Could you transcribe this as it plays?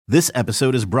This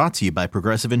episode is brought to you by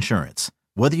Progressive Insurance.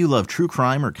 Whether you love true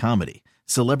crime or comedy,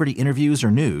 celebrity interviews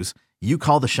or news, you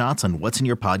call the shots on what's in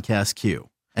your podcast queue.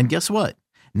 And guess what?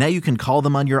 Now you can call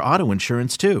them on your auto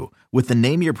insurance too with the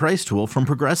Name Your Price tool from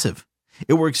Progressive.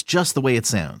 It works just the way it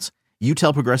sounds. You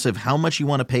tell Progressive how much you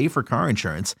want to pay for car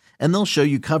insurance, and they'll show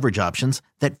you coverage options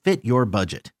that fit your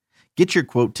budget. Get your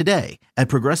quote today at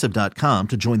Progressive.com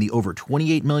to join the over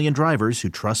 28 million drivers who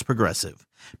trust Progressive.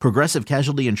 Progressive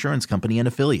Casualty Insurance Company and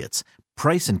Affiliates.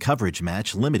 Price and coverage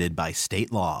match limited by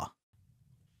state law.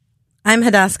 I'm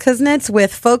Hadass Kuznets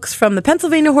with folks from the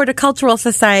Pennsylvania Horticultural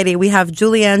Society. We have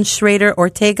Julianne Schrader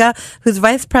Ortega, who's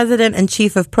Vice President and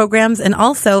Chief of Programs, and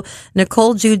also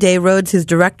Nicole Jude Rhodes, who's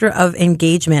Director of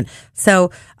Engagement.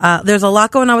 So there's a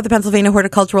lot going on with the Pennsylvania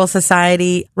Horticultural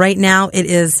Society. Right now it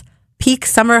is peak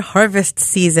summer harvest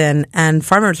season and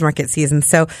farmers market season.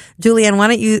 So, Julianne, why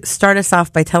don't you start us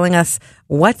off by telling us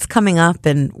what's coming up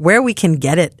and where we can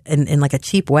get it in like a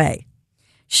cheap way?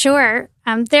 Sure.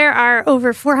 There are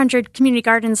over 400 community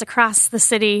gardens across the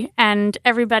city, and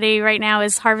everybody right now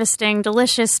is harvesting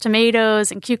delicious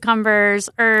tomatoes and cucumbers,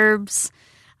 herbs,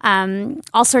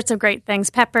 all sorts of great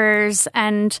things, peppers,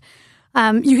 and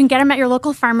you can get them at your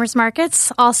local farmers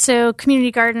markets. Also,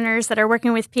 community gardeners that are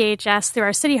working with PHS through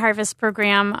our City Harvest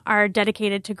program are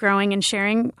dedicated to growing and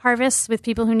sharing harvests with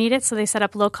people who need it. So they set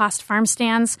up low-cost farm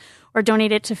stands or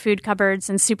donate it to food cupboards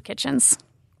and soup kitchens.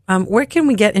 Where can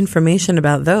we get information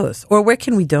about those? Or where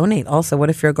can we donate also? What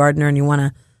if you're a gardener and you want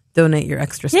to donate your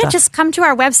extra stuff? Yeah, just come to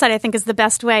our website, I think is the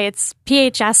best way. It's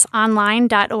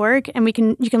phsonline.org, and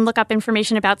you can look up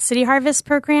information about City Harvest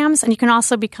programs, and you can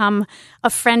also become a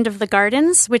friend of the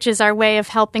gardens, which is our way of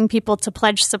helping people to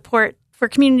pledge support for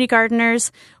community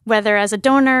gardeners, whether as a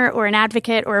donor or an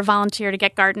advocate or a volunteer to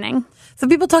get gardening. So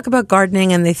people talk about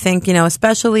gardening and they think,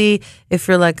 especially if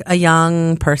you're like a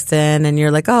young person and you're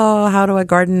like, oh, how do I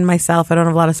garden myself? I don't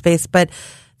have a lot of space. But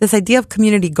this idea of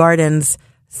community gardens,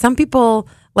 some people,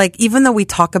 like, even though we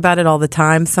talk about it all the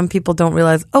time, some people don't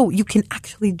realize, oh, you can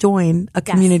actually join a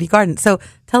community garden. So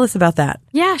tell us about that.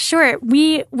 Yeah, sure.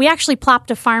 We actually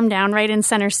plopped a farm down right in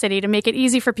Center City to make it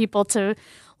easy for people to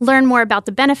learn more about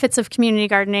the benefits of community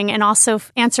gardening and also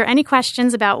answer any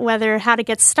questions about how to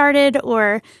get started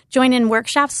or join in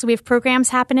workshops. So we have programs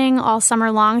happening all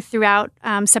summer long throughout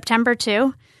September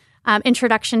too.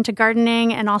 Introduction to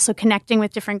gardening and also connecting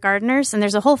with different gardeners. And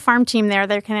there's a whole farm team there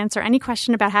that can answer any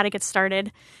question about how to get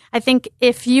started. I think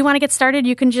if you want to get started,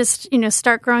 you can just,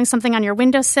 start growing something on your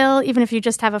windowsill. Even if you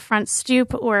just have a front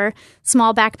stoop or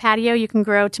small back patio, you can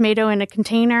grow tomato in a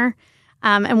container.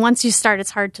 And once you start,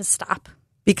 it's hard to stop.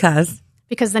 Because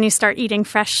then you start eating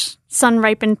fresh,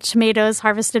 sun-ripened tomatoes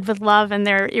harvested with love, and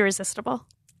they're irresistible.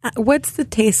 What's the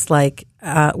taste like?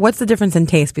 What's the difference in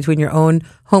taste between your own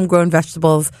homegrown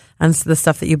vegetables and the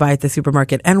stuff that you buy at the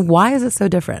supermarket? And why is it so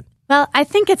different? Well, I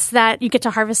think it's that you get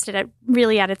to harvest it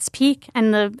at its peak,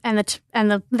 and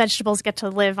the vegetables get to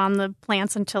live on the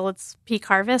plants until its peak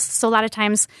harvest. So a lot of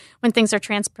times when things are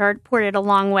transported a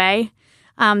long way,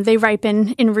 they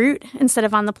ripen en route instead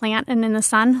of on the plant and in the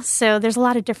sun. So there's a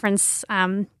lot of difference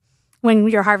when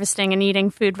you're harvesting and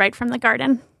eating food right from the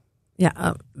garden.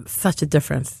 Yeah, such a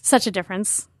difference. Such a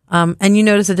difference. And you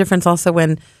notice a difference also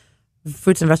when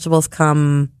fruits and vegetables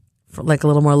come like a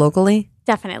little more locally?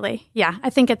 Definitely. Yeah.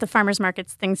 I think at the farmers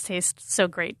markets, things taste so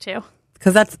great too.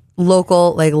 Because that's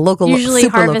local. Usually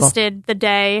super harvested local.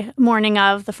 the morning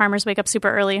of. The farmers wake up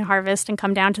super early and harvest and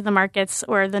come down to the markets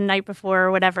or the night before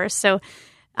or whatever. So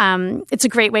it's a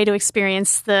great way to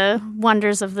experience the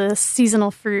wonders of the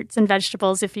seasonal fruits and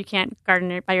vegetables if you can't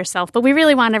garden it by yourself. But we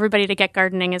really want everybody to get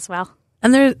gardening as well.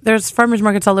 And there's farmers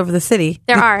markets all over the city.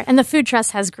 There are. And the Food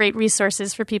Trust has great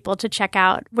resources for people to check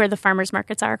out where the farmers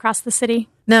markets are across the city.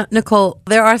 Now, Nicole,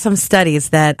 there are some studies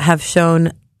that have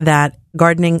shown that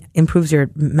gardening improves your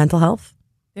mental health.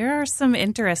 There are some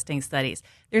interesting studies.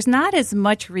 There's not as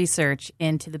much research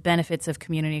into the benefits of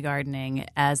community gardening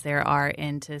as there are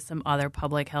into some other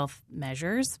public health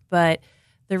measures, but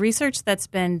the research that's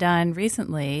been done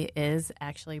recently is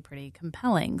actually pretty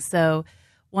compelling. So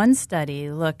one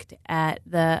study looked at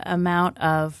the amount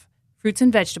of fruits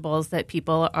and vegetables that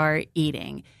people are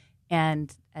eating.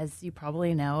 And as you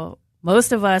probably know,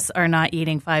 most of us are not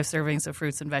eating 5 servings of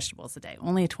fruits and vegetables a day.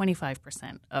 Only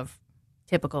 25% of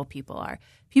typical people are.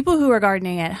 People who are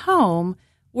gardening at home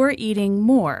were eating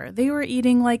more. They were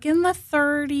eating like in the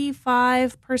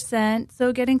 35%,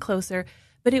 so getting closer.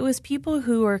 But it was people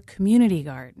who were community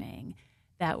gardening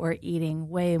that were eating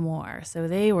way more. So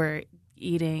they were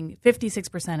eating,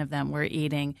 56% of them were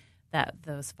eating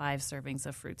those 5 servings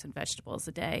of fruits and vegetables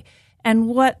a day. And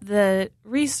what the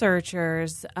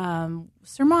researchers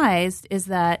surmised is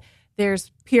that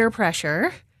there's peer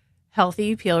pressure,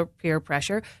 healthy peer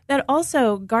pressure, that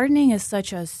also gardening is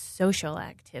such a social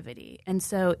activity. And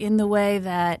so in the way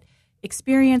that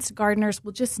experienced gardeners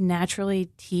will just naturally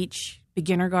teach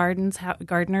beginner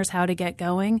gardeners how to get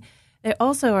going, they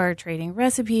also are trading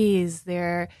recipes.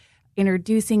 They're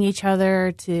introducing each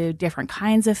other to different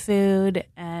kinds of food.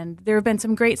 And there have been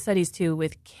some great studies, too,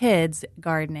 with kids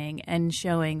gardening and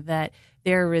showing that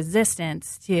their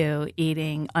resistance to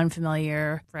eating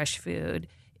unfamiliar fresh food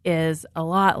is a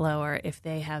lot lower if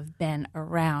they have been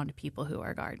around people who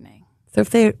are gardening. So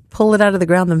if they pull it out of the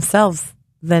ground themselves,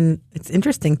 then it's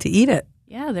interesting to eat it.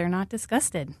 Yeah, they're not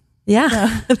disgusted.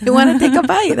 Yeah, they want to take a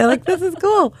bite. They're like, this is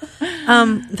cool.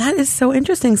 That is so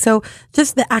interesting. So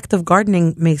just the act of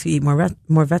gardening makes you eat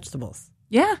more vegetables.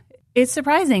 Yeah, it's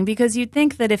surprising because you'd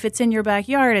think that if it's in your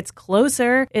backyard, it's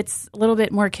closer, it's a little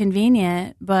bit more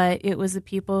convenient, but it was the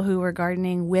people who were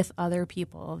gardening with other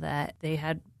people that they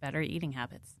had better eating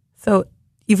habits. So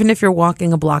even if you're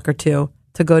walking a block or two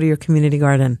to go to your community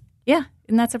garden. Yeah,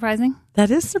 isn't that surprising?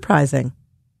 That is surprising.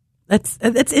 That's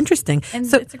interesting. And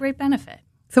so it's a great benefit.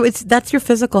 So that's your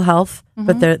physical health,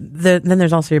 but then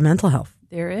there's also your mental health.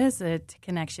 There is a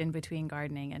connection between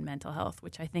gardening and mental health,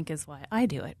 which I think is why I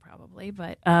do it probably.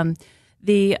 But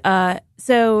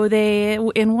so they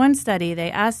in one study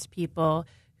they asked people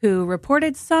who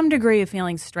reported some degree of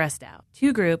feeling stressed out.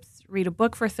 2 groups: read a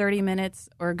book for 30 minutes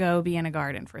or go be in a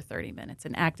garden for 30 minutes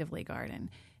and actively garden.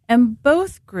 And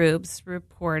both groups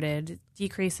reported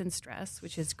decrease in stress,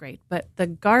 which is great. But the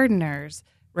gardeners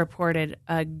reported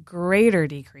a greater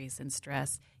decrease in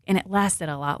stress, and it lasted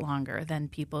a lot longer than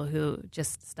people who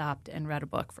just stopped and read a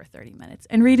book for 30 minutes.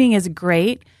 And reading is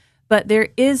great, but there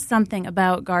is something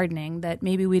about gardening that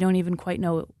maybe we don't even quite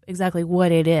know exactly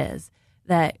what it is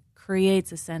that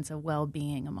creates a sense of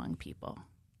well-being among people.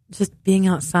 Just being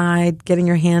outside, getting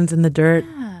your hands in the dirt.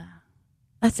 Yeah.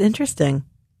 That's interesting.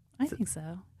 I think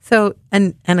so. So,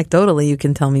 and anecdotally, you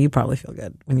can tell me you probably feel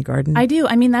good when you garden. I do.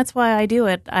 I mean, that's why I do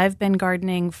it. I've been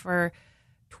gardening for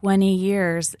 20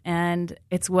 years, and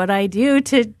it's what I do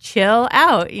to chill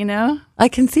out, you know? I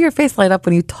can see your face light up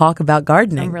when you talk about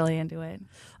gardening. I'm really into it.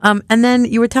 And then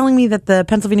you were telling me that the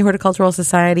Pennsylvania Horticultural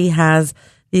Society has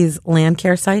these land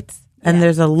care sites, and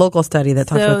there's a local study that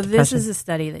talks about depression. So this is a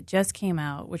study that just came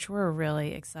out, which we're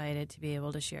really excited to be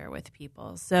able to share with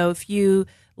people. So if you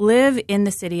live in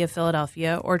the city of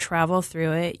Philadelphia or travel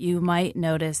through it, you might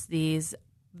notice these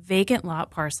vacant lot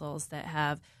parcels that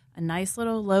have a nice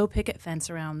little low picket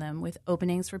fence around them with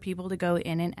openings for people to go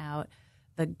in and out.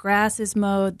 The grass is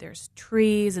mowed, there's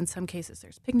trees, in some cases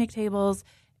there's picnic tables,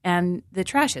 and the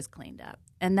trash is cleaned up.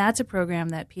 And that's a program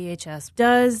that PHS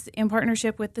does in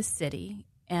partnership with the city,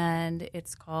 and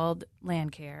it's called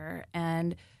Land Care,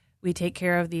 and we take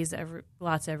care of these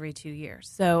lots every 2 years.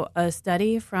 So a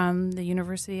study from the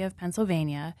University of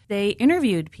Pennsylvania, they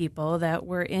interviewed people that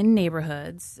were in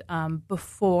neighborhoods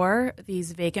before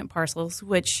these vacant parcels,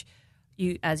 which,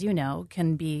 as you know,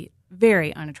 can be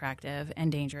very unattractive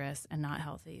and dangerous and not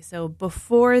healthy. So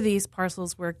before these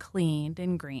parcels were cleaned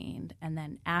and greened, and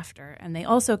then after. And they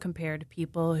also compared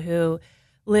people who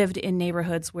lived in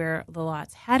neighborhoods where the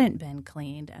lots hadn't been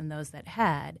cleaned and those that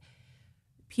had.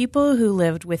 People who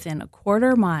lived within a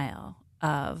quarter mile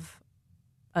of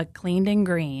a cleaned and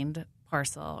greened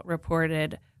parcel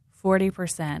reported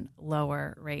 40%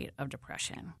 lower rate of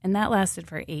depression. And that lasted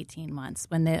for 18 months.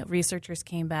 When the researchers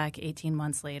came back 18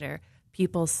 months later,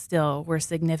 people still were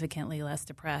significantly less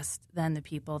depressed than the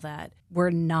people that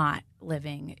were not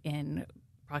living in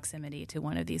proximity to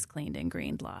one of these cleaned and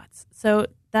greened lots. So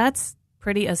that's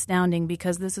pretty astounding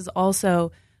because this is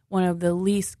also one of the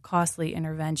least costly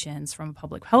interventions from a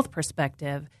public health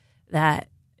perspective that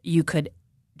you could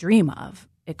dream of.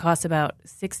 It costs about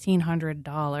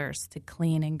 $1,600 to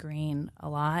clean and green a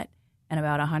lot and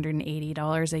about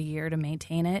 $180 a year to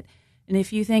maintain it. And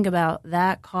if you think about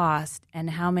that cost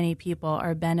and how many people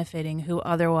are benefiting who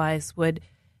otherwise would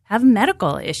have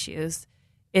medical issues,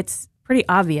 it's pretty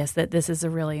obvious that this is a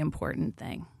really important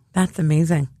thing. That's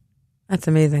amazing. That's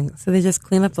amazing. So they just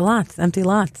clean up the lots, empty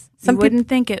lots. You wouldn't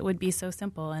think it would be so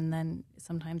simple, and then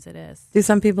sometimes it is. Do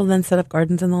some people then set up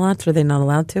gardens in the lots? Or are they not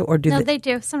allowed to? Or No, they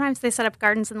do. Sometimes they set up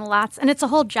gardens in the lots, and it's a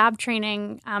whole job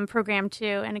training program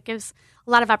too, and it gives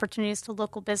a lot of opportunities to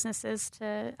local businesses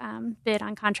to bid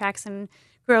on contracts and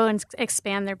grow and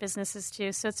expand their businesses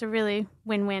too. So it's a really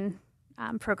win-win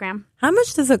program. How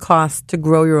much does it cost to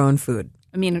grow your own food?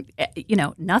 I mean,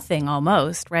 nothing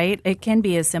almost, right? It can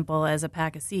be as simple as a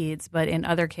pack of seeds, but in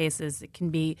other cases, it can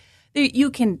be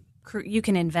you can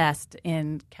invest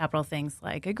in capital things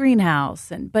like a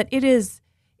greenhouse, but it is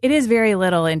very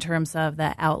little in terms of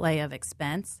the outlay of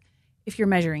expense. If you're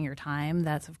measuring your time,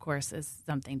 that's, of course, is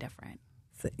something different.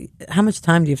 So how much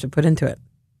time do you have to put into it?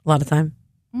 A lot of time?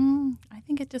 I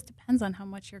think it just depends on how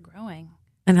much you're growing.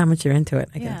 And how much you're into it,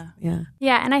 I guess. Yeah.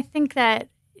 Yeah, and I think that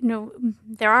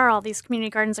there are all these community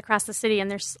gardens across the city,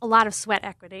 and there's a lot of sweat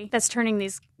equity that's turning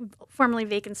these formerly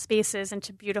vacant spaces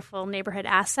into beautiful neighborhood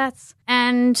assets.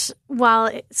 And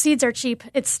while seeds are cheap,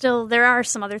 there are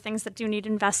some other things that do need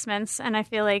investments. And I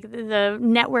feel like the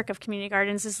network of community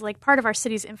gardens is like part of our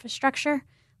city's infrastructure.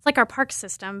 It's like our park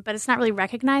system, but it's not really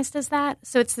recognized as that.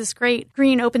 So it's this great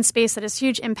green open space that has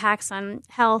huge impacts on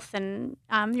health and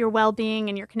your well-being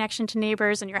and your connection to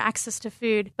neighbors and your access to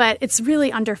food. But it's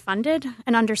really underfunded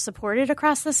and undersupported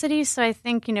across the city. So I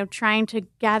think, trying to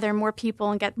gather more people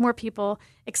and get more people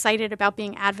excited about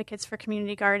being advocates for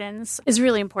community gardens is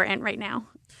really important right now.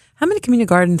 How many community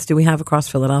gardens do we have across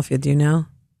Philadelphia? Do you know?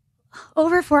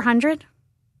 Over 400.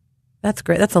 That's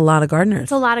great. That's a lot of gardeners.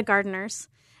 It's a lot of gardeners.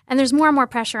 And there's more and more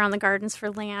pressure on the gardens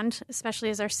for land, especially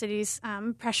as our city's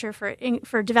pressure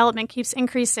for development keeps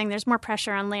increasing. There's more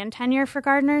pressure on land tenure for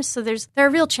gardeners. So there are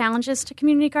real challenges to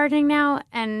community gardening now.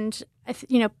 And,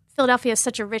 Philadelphia has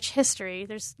such a rich history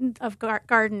of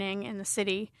gardening in the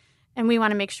city. And we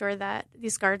want to make sure that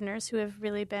these gardeners who have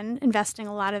really been investing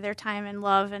a lot of their time and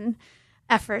love and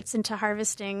efforts into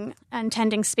harvesting and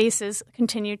tending spaces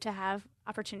continue to have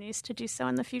opportunities to do so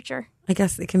in the future. I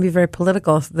guess it can be very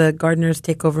political. The gardeners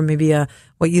take over maybe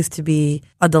what used to be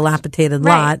a dilapidated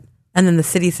lot, and then the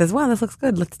city says, wow, this looks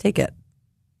good, let's take it.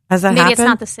 Has that happened? Maybe it's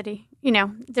not the city.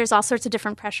 There's all sorts of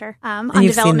different pressure on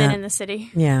development in the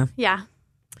city. Yeah. Yeah.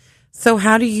 So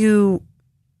how do you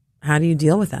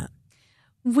deal with that?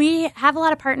 We have a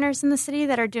lot of partners in the city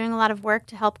that are doing a lot of work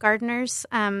to help gardeners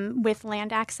with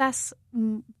land access.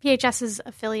 PHS's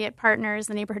affiliate partner is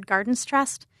the Neighborhood Gardens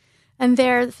Trust. And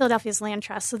they're Philadelphia's land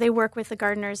trust. So they work with the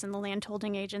gardeners and the land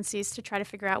holding agencies to try to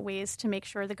figure out ways to make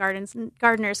sure the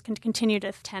gardeners can continue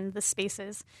to tend the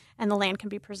spaces and the land can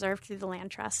be preserved through the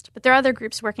land trust. But there are other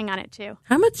groups working on it too.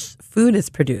 How much food is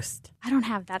produced? I don't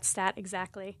have that stat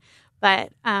exactly.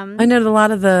 But I know that a lot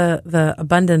of the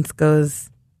abundance goes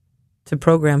to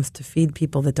programs to feed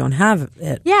people that don't have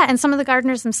it. Yeah, and some of the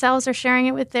gardeners themselves are sharing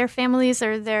it with their families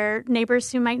or their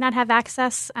neighbors who might not have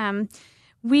access.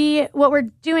 What we're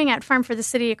doing at Farm for the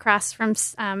City across from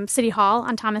City Hall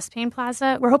on Thomas Paine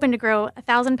Plaza, we're hoping to grow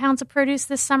 1,000 pounds of produce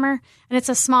this summer. And it's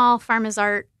a small farm as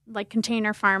art, like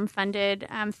container farm funded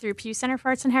through Pew Center for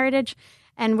Arts and Heritage.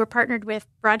 And we're partnered with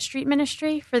Broad Street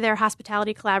Ministry for their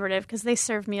hospitality collaborative because they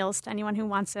serve meals to anyone who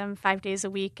wants them 5 days a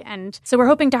week. And so we're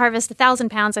hoping to harvest 1,000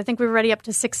 pounds. I think we're already up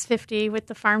to 650 with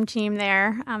the farm team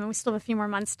there. And we still have a few more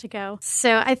months to go.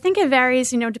 So I think it varies,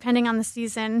 depending on the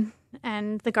season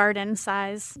and the garden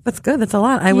size. That's good. That's a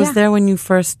lot. I was there when you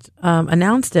first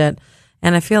announced it,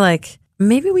 and I feel like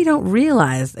maybe we don't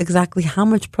realize exactly how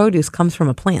much produce comes from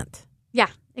a plant. Yeah,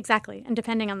 exactly. And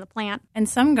depending on the plant. And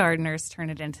some gardeners turn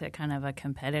it into kind of a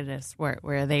competitive sport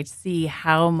where they see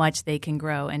how much they can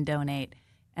grow and donate.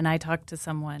 And I talked to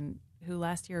someone who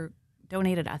last year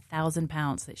donated 1,000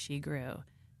 pounds that she grew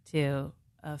to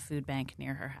a food bank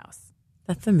near her house.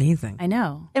 That's amazing. I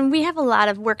know. And we have a lot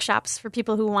of workshops for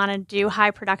people who want to do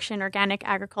high production organic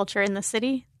agriculture in the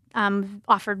city,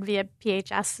 offered via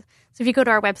PHS. So if you go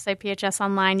to our website, PHS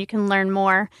Online, you can learn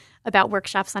more about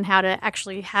workshops on how to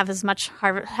actually have as much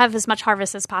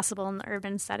harvest as possible in the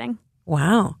urban setting.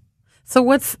 Wow. So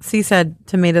you said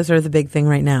tomatoes are the big thing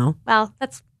right now. Well,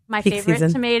 that's my Peak favorite.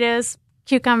 season. Tomatoes,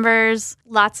 cucumbers,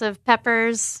 lots of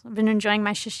peppers. I've been enjoying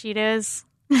my shishitas.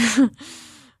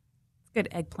 Good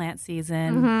eggplant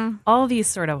season. All these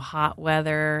sort of hot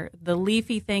weather. The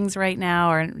leafy things right now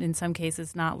are in some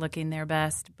cases not looking their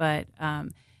best, but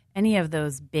any of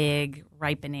those big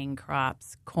ripening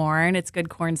crops. Corn, it's good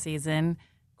corn season.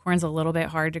 Corn's a little bit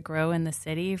hard to grow in the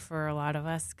city for a lot of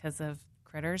us because of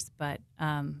critters, but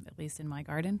at least in my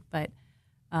garden. But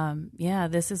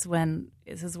this is when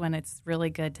it's really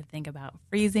good to think about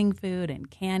freezing food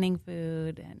and canning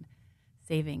food and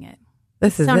saving it.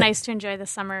 This is so nice to enjoy the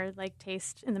summer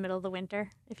taste in the middle of the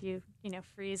winter. If you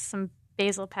freeze some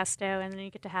basil pesto and then you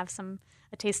get to have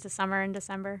a taste of summer in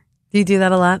December. Do you do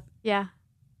that a lot? Yeah.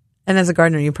 And as a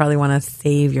gardener, you probably want to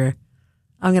save I'm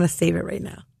going to save it right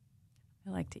now.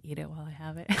 I like to eat it while I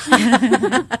have it.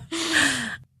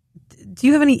 Do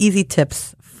you have any easy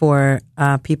tips for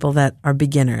people that are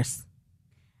beginners?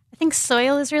 I think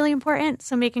soil is really important.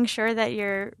 So making sure that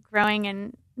you're growing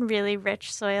in really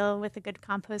rich soil with a good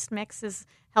compost mix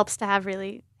helps to have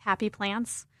really happy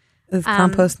plants. Does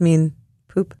compost mean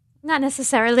poop? Not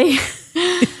necessarily.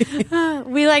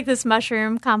 We like this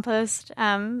mushroom compost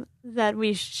that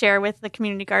we share with the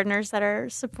community gardeners that are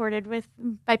supported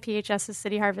by PHS's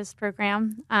City Harvest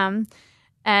program.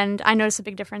 And I notice a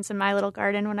big difference in my little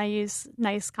garden when I use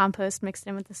nice compost mixed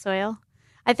in with the soil.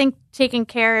 I think taking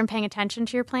care and paying attention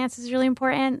to your plants is really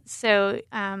important. So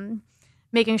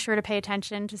making sure to pay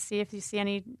attention to see if you see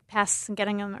any pests and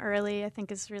getting them early, I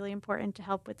think is really important to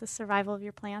help with the survival of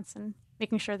your plants and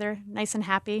making sure they're nice and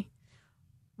happy.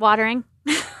 Watering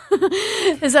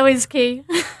is always key.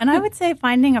 And I would say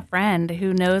finding a friend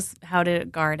who knows how to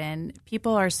garden.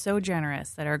 People are so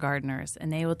generous that are gardeners,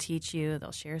 and they will teach you.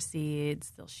 They'll share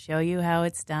seeds. They'll show you how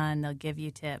it's done. They'll give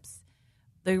you tips.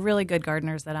 The really good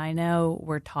gardeners that I know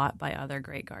were taught by other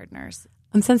great gardeners.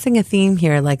 I'm sensing a theme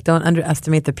here, like don't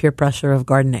underestimate the peer pressure of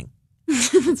gardening.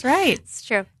 That's right. It's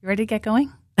true. You ready to get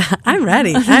going? I'm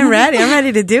ready. I'm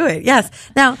ready to do it. Yes.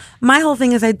 Now, my whole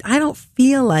thing is I don't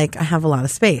feel like I have a lot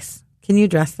of space. Can you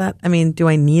address that? I mean, do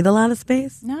I need a lot of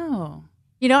space? No.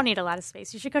 You don't need a lot of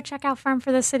space. You should go check out Farm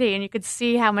for the City, and you could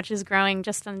see how much is growing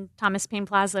just on Thomas Paine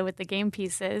Plaza with the game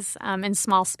pieces in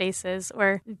small spaces,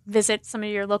 or visit some of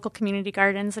your local community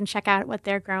gardens and check out what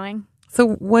they're growing.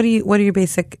 So what are the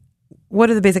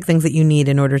basic things that you need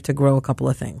in order to grow a couple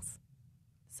of things?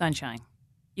 Sunshine.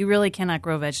 You really cannot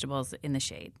grow vegetables in the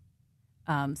shade.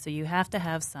 So you have to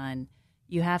have sun.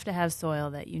 You have to have soil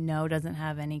that you know doesn't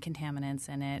have any contaminants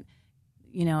in it.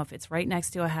 You know, if it's right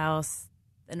next to a house,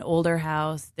 an older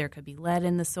house, there could be lead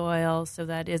in the soil. So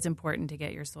that is important to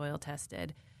get your soil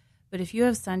tested. But if you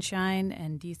have sunshine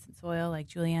and decent soil, like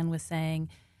Julianne was saying,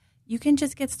 you can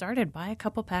just get started. Buy a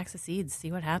couple packs of seeds,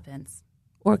 see what happens.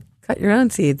 Or cut your own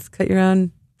seeds. Put your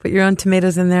own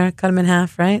tomatoes in there. Cut them in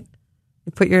half, right?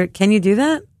 Can you do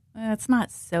that? It's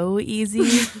not so easy.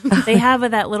 They have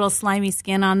that little slimy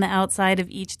skin on the outside of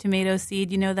each tomato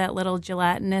seed. You know, that little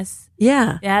gelatinous?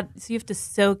 Yeah. So you have to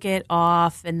soak it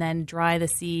off and then dry the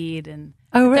seed. And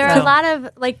there are a lot of,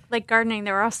 like gardening,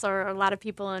 there are also a lot of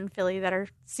people in Philly that are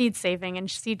seed saving and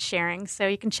seed sharing. So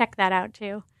you can check that out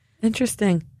too.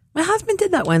 Interesting. My husband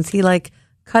did that once. He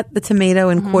cut the tomato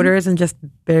in quarters and just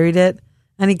buried it.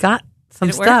 And he got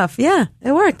some stuff. Yeah,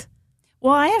 it worked.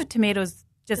 Well, I have tomatoes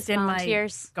just in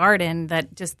volunteers. My garden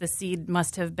that just the seed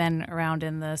must have been around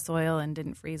in the soil and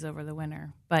didn't freeze over the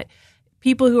winter. But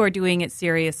people who are doing it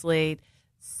seriously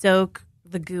soak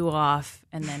the goo off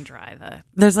and then dry the...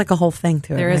 There's a whole thing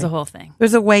to it. There is a whole thing.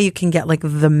 There's a way you can get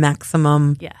the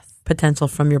maximum potential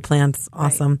from your plants.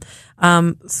 Awesome.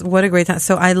 Right. So what a great time.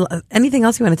 So anything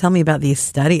else you want to tell me about these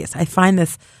studies? I find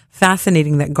this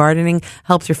fascinating that gardening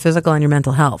helps your physical and your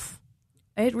mental health.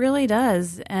 It really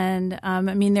does. And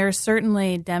there are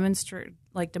certainly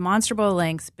demonstrable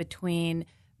links between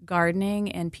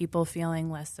gardening and people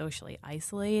feeling less socially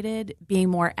isolated, being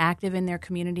more active in their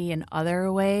community in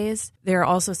other ways. There are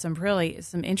also some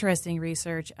interesting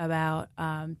research about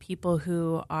people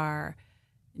who are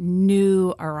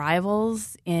new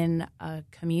arrivals in a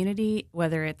community,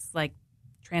 whether it's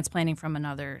transplanting from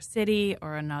another city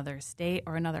or another state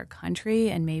or another country,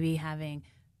 and maybe having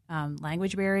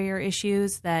language barrier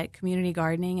issues, that community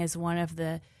gardening is one of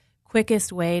the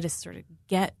quickest way to sort of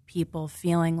get people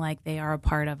feeling like they are a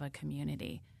part of a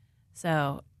community.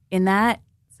 So in that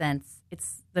sense,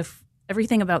 it's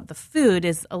everything about the food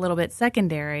is a little bit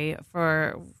secondary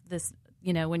for this,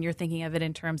 when you're thinking of it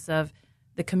in terms of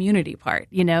the community part,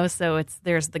 so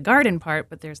there's the garden part,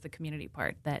 but there's the community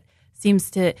part that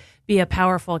seems to be a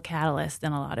powerful catalyst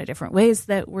in a lot of different ways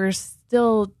that we're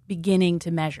still beginning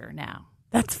to measure now.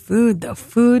 That's food, though.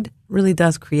 Food really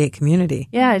does create community.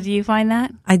 Yeah. Do you find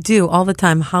that? I do all the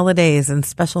time. Holidays and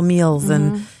special meals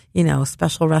and,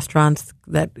 special restaurants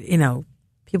that,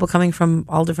 people coming from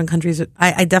all different countries.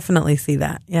 I definitely see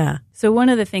that. Yeah. So one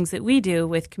of the things that we do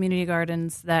with community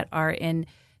gardens that are in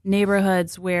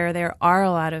neighborhoods where there are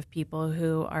a lot of people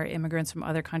who are immigrants from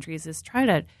other countries is try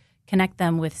to connect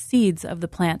them with seeds of the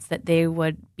plants that they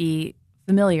would be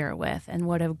familiar with and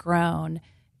would have grown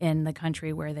in the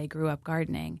country where they grew up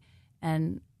gardening.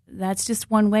 And that's just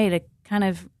one way to kind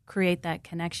of create that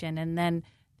connection. And then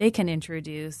they can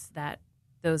introduce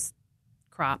those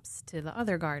crops to the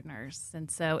other gardeners. And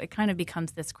so it kind of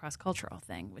becomes this cross-cultural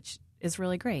thing, which is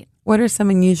really great. What are some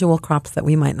unusual crops that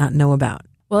we might not know about?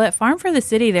 Well, at Farm for the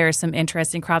City, there are some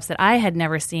interesting crops that I had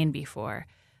never seen before.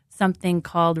 Something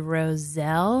called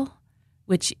roselle,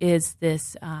 which is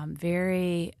this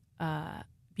very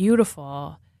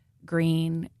beautiful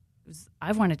green.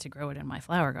 I wanted to grow it in my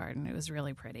flower garden. It was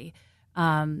really pretty.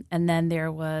 And then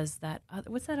there was that,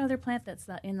 what's that other plant that's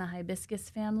in the hibiscus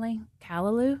family?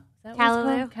 Callaloo? Is that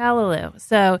what it's called? Callaloo.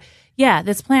 So, yeah,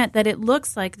 this plant that it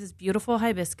looks like this beautiful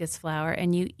hibiscus flower,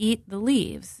 and you eat the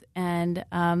leaves. And,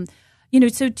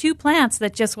 so two plants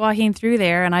that just walking through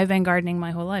there, and I've been gardening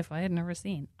my whole life, I had never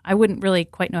seen. I wouldn't really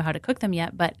quite know how to cook them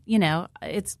yet, but, they're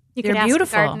beautiful.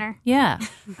 Ask a gardener. Yeah.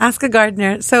 Ask a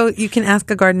gardener. So you can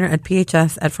ask a gardener at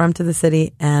PHS, at Farm to the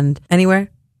City, and anywhere?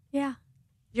 Yeah.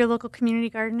 Your local community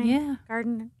gardening. Yeah.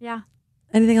 Garden. Yeah.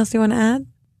 Anything else you want to add?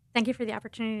 Thank you for the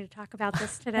opportunity to talk about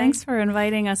this today. Thanks for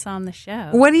inviting us on the show.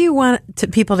 What do you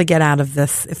want people to get out of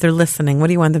this? If they're listening, what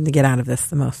do you want them to get out of this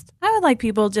the most? I would like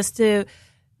people just to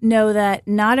know that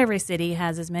not every city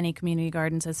has as many community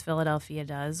gardens as Philadelphia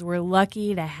does. We're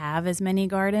lucky to have as many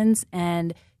gardens,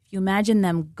 and if you imagine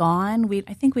them gone,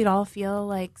 I think we'd all feel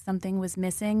like something was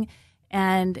missing.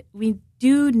 And we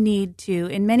do need to,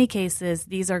 in many cases,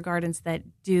 these are gardens that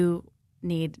do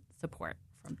need support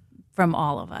from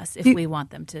all of us if we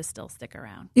want them to still stick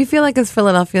around. You feel like as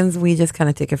Philadelphians, we just kind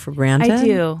of take it for granted? I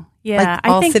do, yeah. Like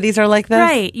all cities are like this?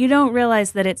 Right. You don't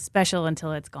realize that it's special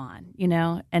until it's gone,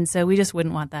 And so we just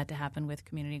wouldn't want that to happen with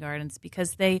community gardens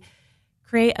because they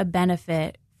create a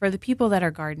benefit for the people that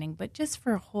are gardening, but just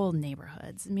for whole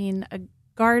neighborhoods. I mean, a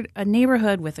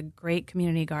neighborhood with a great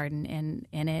community garden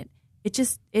in it, it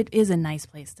is a nice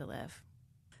place to live.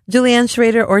 Julianne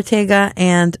Schrader Ortega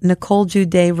and Nicole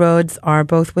Jude Rhodes are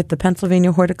both with the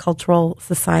Pennsylvania Horticultural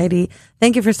Society.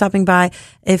 Thank you for stopping by.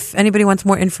 If anybody wants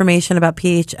more information about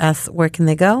PHS, where can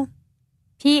they go?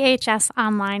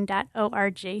 phsonline.org.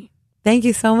 Thank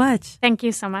you so much. Thank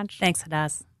you so much. Thanks,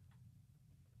 Hadass.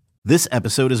 This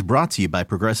episode is brought to you by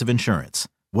Progressive Insurance.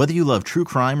 Whether you love true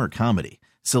crime or comedy,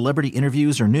 celebrity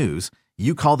interviews or news,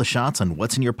 you call the shots on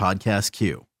what's in your podcast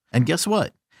queue. And guess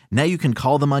what? Now you can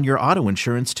call them on your auto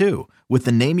insurance too with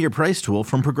the Name Your Price tool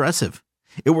from Progressive.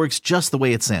 It works just the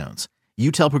way it sounds. You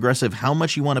tell Progressive how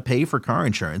much you want to pay for car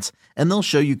insurance, and they'll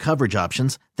show you coverage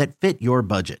options that fit your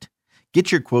budget.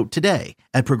 Get your quote today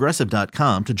at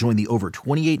Progressive.com to join the over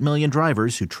 28 million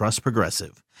drivers who trust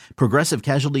Progressive. Progressive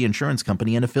Casualty Insurance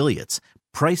Company and Affiliates.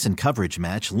 Price and coverage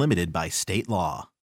match limited by state law.